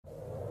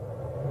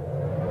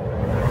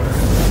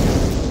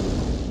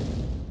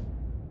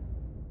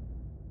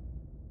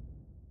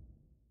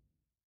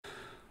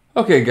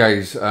Okay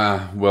guys,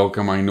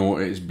 welcome. I know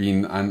it's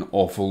been an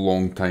awful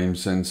long time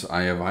since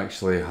I have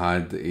actually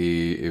had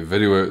a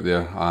video out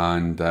there,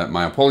 and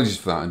my apologies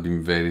for that. I've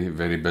been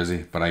very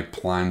busy, but I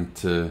plan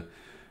to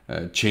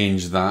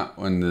change that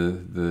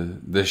on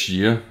this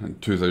year,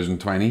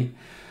 2020.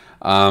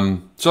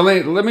 So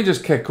let me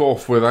just kick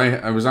off with,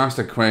 I was asked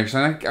a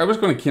question. I was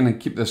going to kind of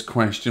keep this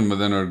question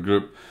within our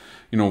group,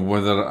 you know,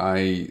 whether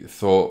I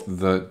thought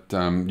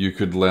that you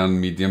could learn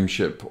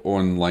mediumship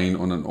online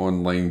on an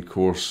online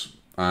course.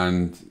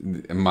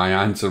 And my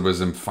answer was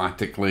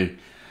emphatically,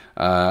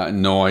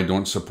 no, I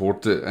don't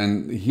support it.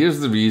 And here's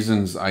the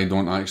reasons I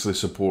don't actually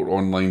support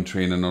online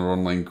training or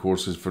online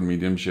courses for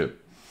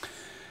mediumship.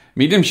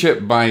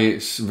 Mediumship, by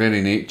its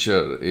very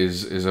nature,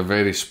 is a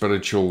very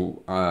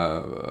spiritual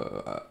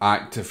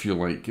act, if you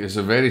like. It's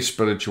a very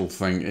spiritual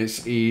thing.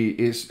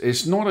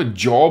 It's not a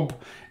job,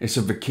 it's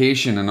a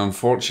vocation. And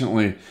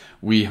unfortunately,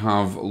 we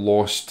have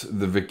lost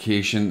the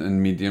vocation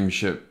in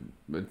mediumship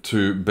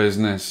to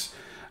business.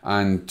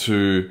 And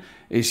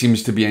it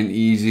seems to be an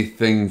easy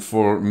thing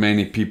for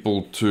many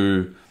people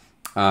to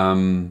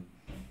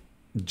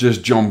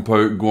just jump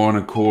out, go on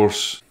a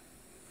course.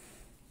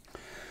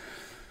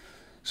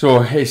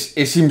 So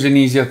it seems an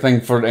easier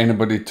thing for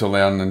anybody to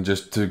learn than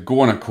just to go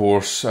on a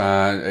course,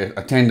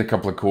 attend a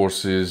couple of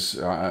courses,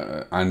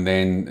 and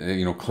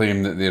then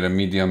claim that they're a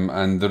medium.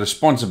 And the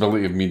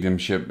responsibility of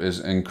mediumship is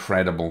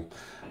incredible.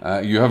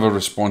 You have a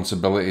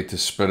responsibility to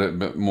spirit,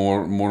 but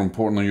more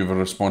importantly, you have a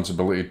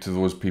responsibility to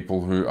those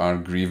people who are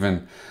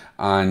grieving,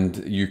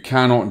 and you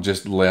cannot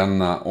just learn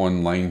that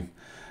online.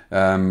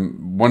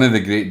 One of the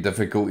great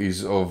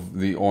difficulties of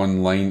the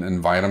online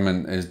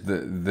environment is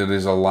that there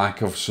is a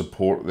lack of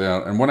support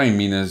there. And what I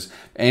mean is,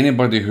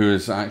 anybody who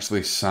is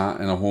actually sat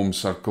in a home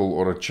circle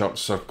or a church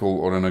circle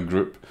or in a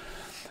group,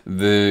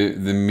 the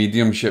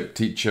mediumship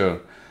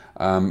teacher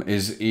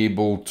is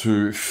able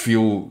to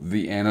feel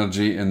the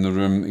energy in the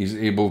room.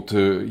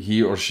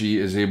 He or she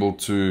is able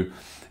to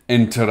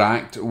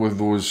interact with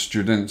those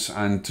students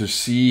and to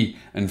see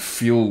and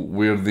feel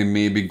where they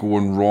may be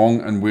going wrong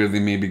and where they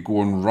may be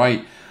going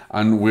right,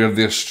 and where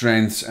their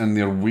strengths and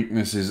their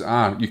weaknesses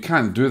are. You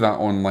can't do that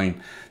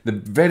online. The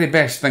very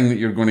best thing that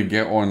you're going to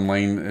get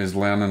online is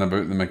learning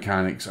about the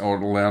mechanics, or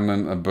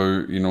learning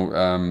about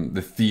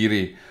the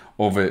theory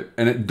of it,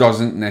 and it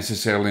doesn't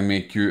necessarily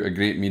make you a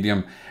great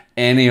medium.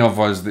 Any of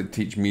us that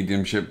teach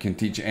mediumship can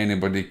teach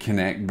anybody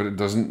connect, but it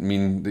doesn't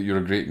mean that you're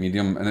a great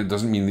medium, and it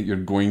doesn't mean that you're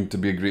going to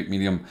be a great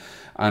medium.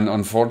 And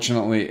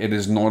unfortunately, it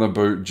is not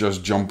about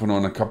just jumping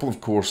on a couple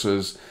of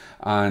courses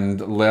and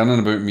learning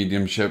about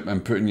mediumship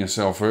and putting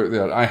yourself out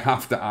there. I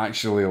have to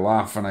actually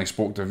laugh, and I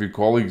spoke to a few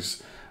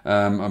colleagues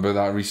about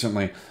that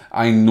recently.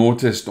 I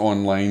noticed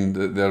online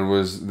that there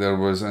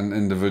was an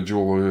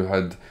individual who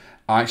had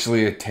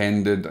actually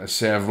attended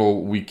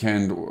several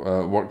weekend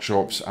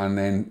workshops and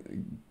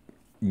then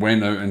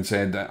went out and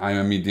said that I'm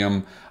a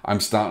medium,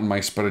 I'm starting my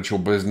spiritual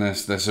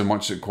business, this is how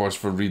much it costs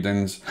for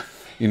readings.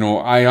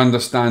 I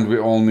understand we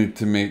all need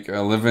to make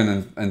a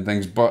living and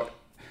things, but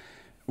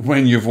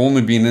when you've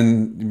only been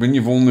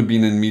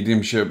in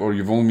mediumship, or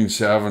you've only been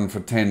serving for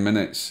 10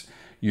 minutes,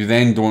 you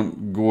then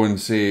don't go and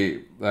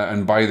say,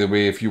 and by the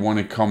way, if you want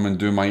to come and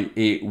do my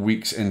 8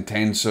 weeks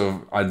intensive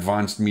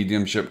advanced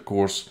mediumship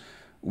course,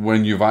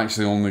 when you've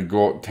actually only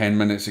got 10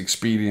 minutes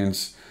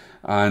experience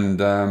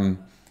and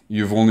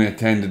you've only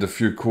attended a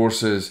few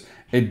courses,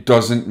 it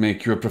doesn't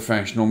make you a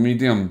professional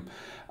medium.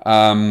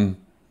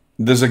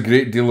 There's a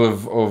great deal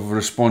of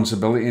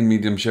responsibility in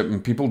mediumship,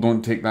 and people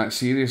don't take that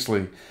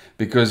seriously,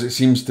 because it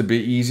seems to be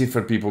easy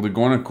for people to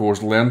go on a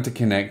course, learn to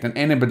connect, and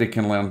anybody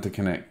can learn to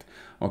connect,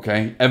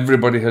 okay?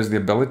 Everybody has the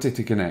ability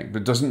to connect,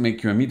 but it doesn't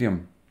make you a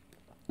medium.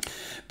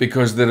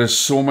 Because there is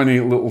so many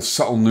little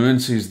subtle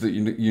nuances that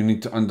you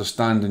need to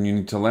understand and you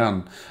need to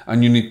learn.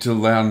 And you need to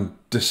learn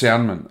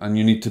discernment, and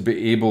you need to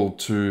be able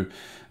to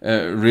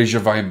raise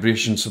your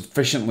vibration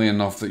sufficiently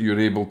enough that you're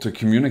able to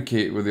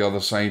communicate with the other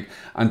side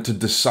and to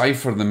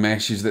decipher the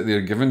message that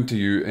they're given to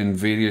you in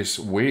various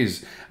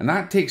ways. And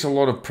that takes a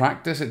lot of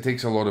practice. It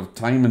takes a lot of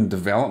time and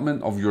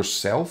development of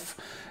yourself.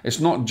 It's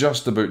not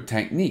just about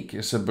technique,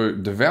 it's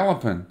about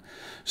developing.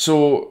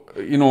 So,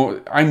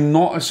 I'm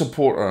not a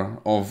supporter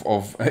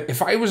of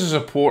if I was a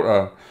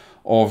supporter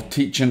of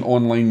teaching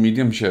online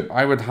mediumship,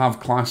 I would have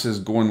classes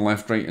going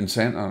left, right and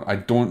centre. I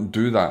don't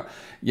do that.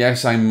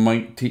 Yes, I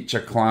might teach a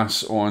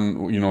class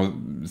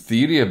on,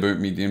 theory about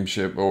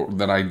mediumship, or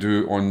that I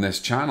do on this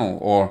channel,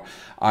 or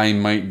I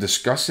might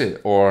discuss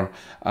it, or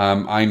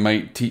I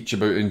might teach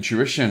about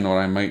intuition, or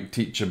I might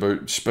teach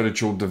about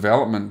spiritual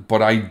development,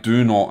 but I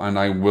do not and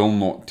I will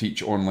not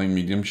teach online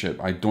mediumship.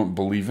 I don't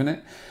believe in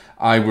it.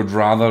 I would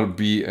rather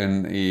be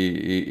in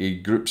a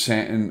group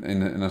setting,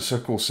 in a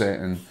circle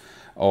setting,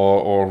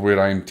 or where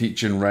I'm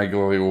teaching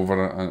regularly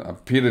over a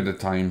period of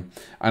time.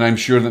 And I'm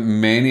sure that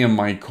many of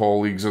my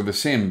colleagues are the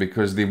same,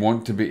 because they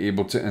want to be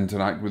able to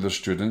interact with their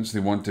students. They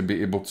want to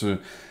be able to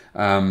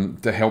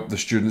to help the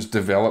students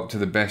develop to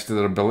the best of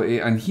their ability.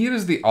 And here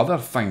is the other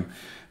thing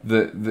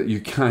that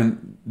you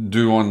can't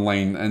do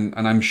online,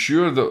 and I'm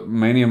sure that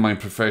many of my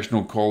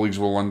professional colleagues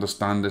will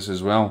understand this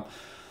as well.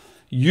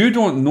 You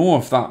don't know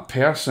if that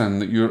person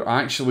that you're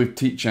actually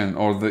teaching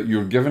or that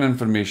you're giving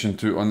information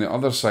to on the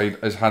other side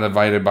has had a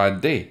very bad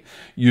day.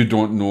 You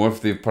don't know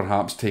if they've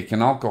perhaps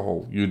taken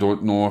alcohol. You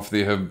don't know if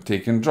they have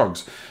taken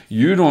drugs.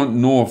 You don't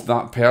know if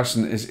that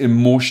person is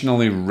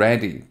emotionally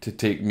ready to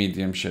take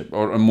mediumship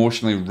or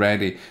emotionally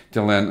ready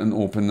to learn and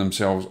open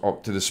themselves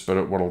up to the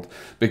spirit world,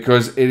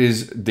 because it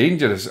is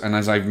dangerous. And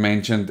as I've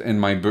mentioned in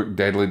my book,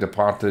 Deadly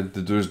Departed,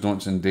 The Do's,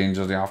 Don'ts and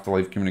Dangers, the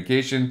Afterlife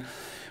Communication,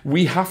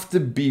 we have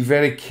to be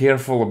very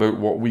careful about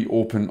what we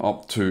open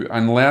up to,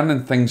 and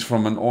learning things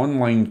from an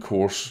online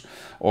course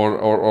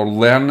or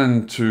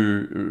learning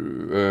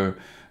to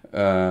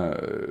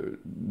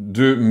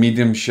do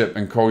mediumship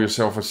and call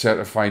yourself a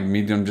certified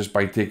medium just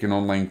by taking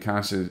online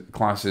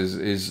classes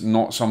is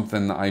not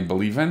something that I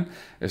believe in.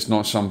 It's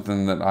not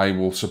something that I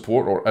will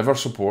support or ever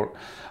support,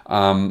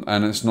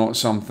 and it's not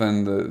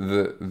something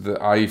that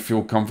I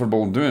feel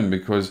comfortable doing,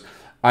 because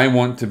I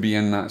want to be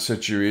in that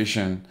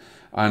situation.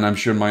 And I'm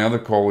sure my other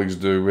colleagues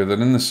do, where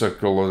they're in the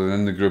circle or they're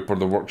in the group or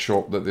the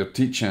workshop that they're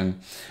teaching,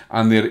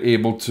 and they're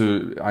able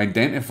to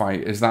identify,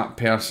 is that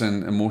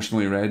person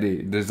emotionally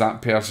ready? Does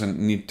that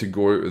person need to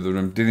go out of the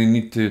room? Do they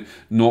need to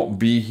not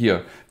be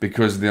here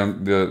because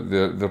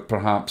they're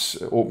perhaps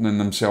opening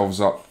themselves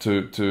up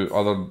to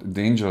other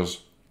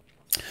dangers?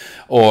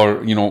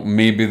 Or, you know,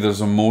 maybe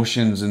there's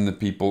emotions in the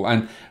people.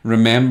 And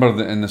remember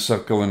that in the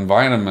circle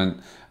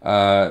environment,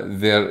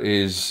 there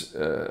is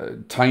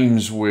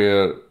times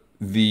where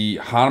the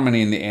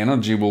harmony and the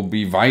energy will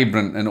be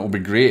vibrant and it'll be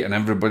great and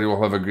everybody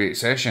will have a great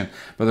session.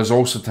 But there's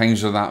also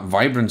times where that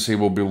vibrancy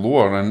will be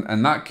lower,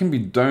 and that can be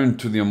down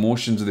to the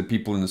emotions of the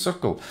people in the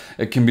circle.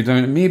 It can be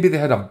down, maybe they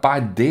had a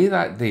bad day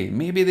that day.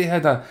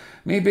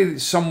 Maybe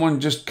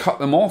someone just cut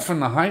them off on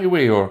the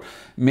highway, or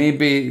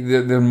maybe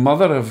their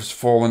mother has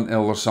fallen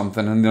ill or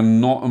something and they're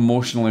not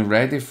emotionally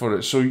ready for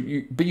it.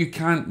 But you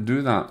can't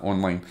do that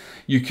online.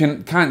 You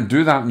can't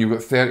do that when you've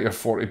got 30 or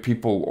 40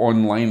 people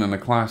online in a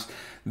class.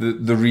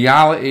 The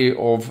reality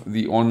of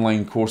the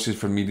online courses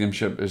for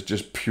mediumship is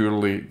just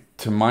purely,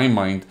 to my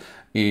mind,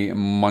 a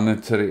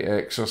monetary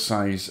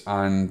exercise,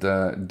 and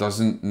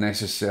doesn't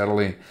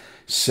necessarily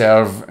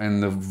serve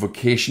in the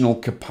vocational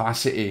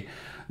capacity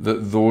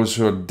that those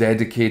who are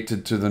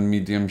dedicated to their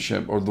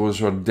mediumship or those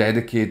who are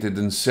dedicated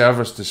in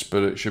service to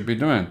spirit should be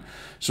doing.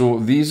 So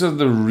these are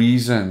the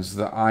reasons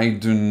that I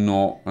do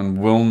not and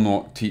will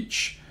not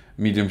teach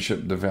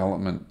mediumship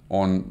development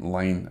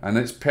online. And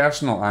it's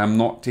personal. I am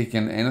not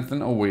taking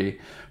anything away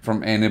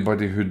from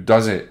anybody who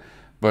does it,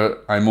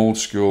 but I'm old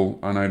school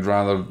and I'd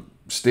rather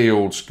stay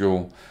old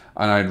school,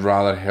 and I'd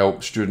rather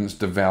help students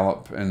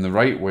develop in the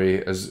right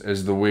way,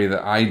 as the way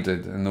that I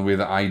did and the way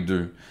that I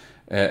do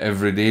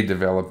every day,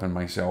 developing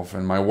myself.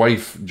 And my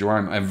wife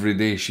Joanne, every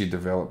day she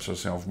develops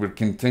herself. We're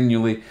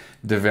continually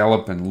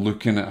developing,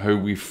 looking at how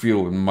we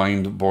feel in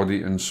mind,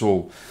 body and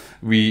soul.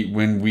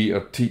 When we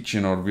are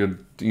teaching, or we're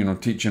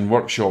teaching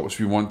workshops,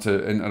 we want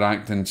to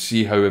interact and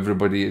see how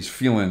everybody is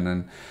feeling,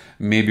 and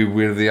maybe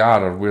where they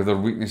are or where their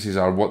weaknesses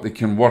are, what they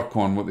can work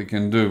on, what they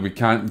can do. We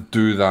can't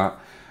do that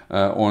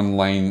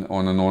online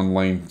on an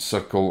online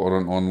circle or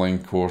an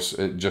online course.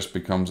 It just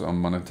becomes a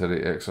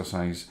monetary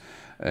exercise,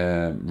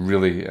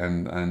 really,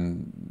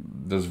 and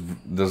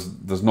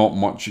there's not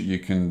much that you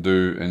can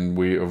do in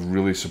way of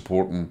really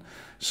supporting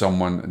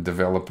someone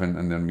developing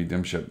in their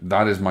mediumship.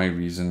 That is my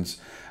reasons.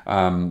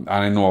 And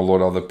I know a lot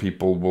of other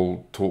people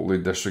will totally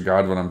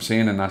disregard what I'm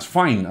saying, and that's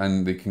fine,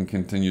 and they can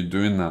continue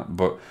doing that.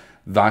 But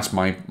that's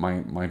my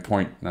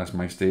point. That's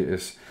my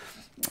status,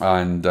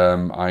 and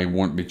I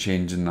won't be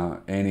changing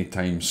that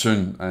anytime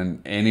soon.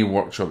 And any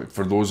workshop,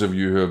 for those of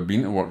you who have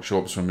been to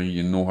workshops for me,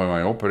 you know how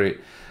I operate,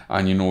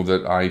 and you know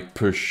that I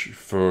push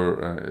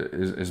for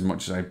as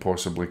much as I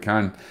possibly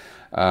can.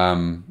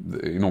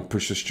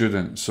 Push the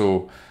student.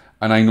 So.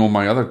 And I know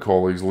my other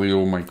colleagues,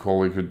 Leo, my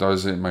colleague who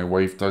does it, my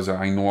wife does it.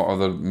 I know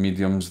other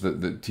mediums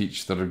that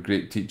teach, that are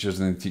great teachers,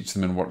 and they teach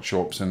them in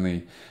workshops,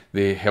 and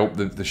they help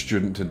the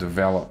student to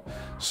develop.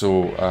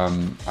 So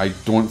I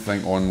don't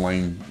think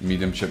online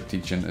mediumship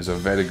teaching is a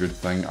very good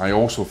thing. I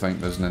also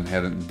think there's an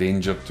inherent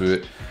danger to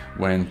it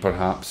when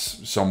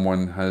perhaps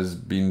someone has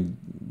been,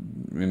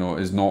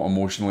 is not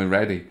emotionally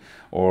ready,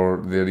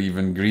 or they're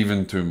even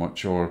grieving too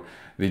much, or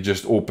they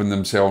just open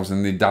themselves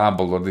and they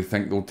dabble, or they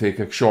think they'll take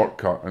a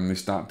shortcut and they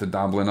start to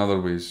dabble in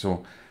other ways.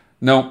 So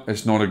no,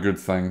 it's not a good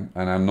thing,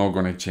 and I'm not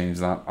going to change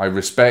that. I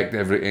respect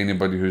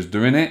anybody who's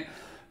doing it,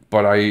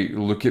 but I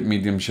look at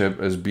mediumship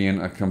as being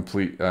a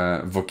complete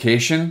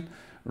vocation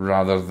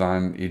rather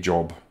than a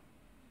job.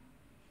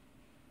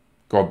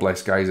 God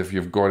bless, guys. If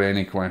you've got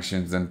any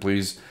questions, then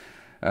please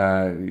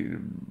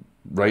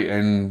write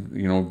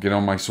in, get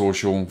on my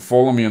social,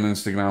 follow me on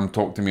Instagram,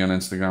 talk to me on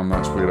Instagram.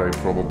 That's where I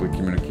probably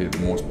communicate the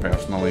most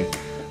personally.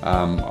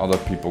 Other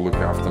people look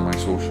after my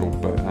social,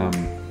 but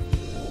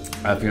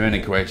if you have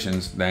any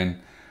questions,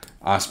 then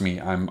ask me.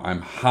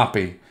 I'm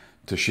happy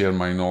to share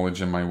my knowledge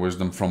and my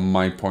wisdom from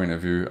my point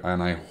of view,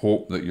 and I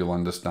hope that you'll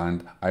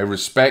understand. I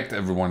respect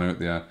everyone out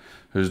there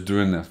who's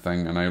doing their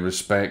thing, and I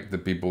respect the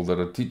people that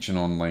are teaching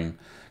online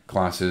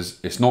classes.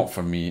 It's not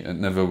for me, it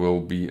never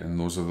will be, and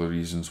those are the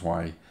reasons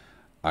why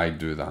I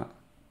do that.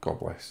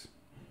 God bless.